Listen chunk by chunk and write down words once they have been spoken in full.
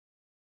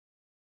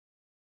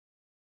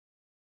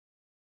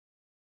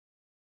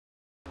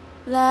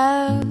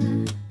love.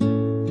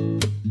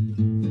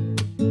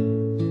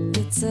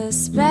 It's a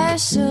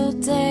special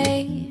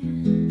day.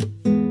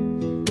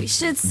 We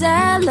should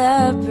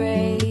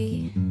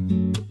celebrate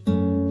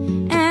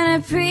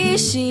and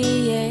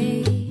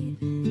appreciate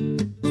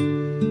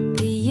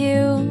that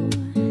you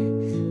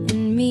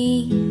and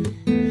me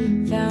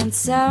found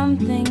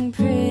something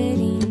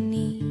pretty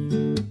neat.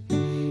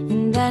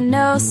 And I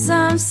know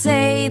some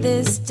say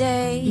this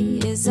day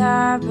is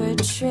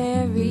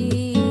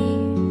arbitrary,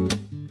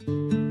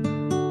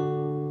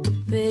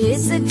 but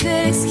it's a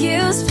good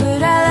excuse,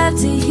 but I love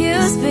to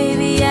use,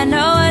 baby. I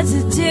know what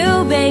to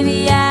do,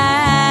 baby.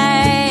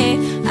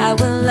 I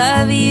will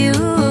love you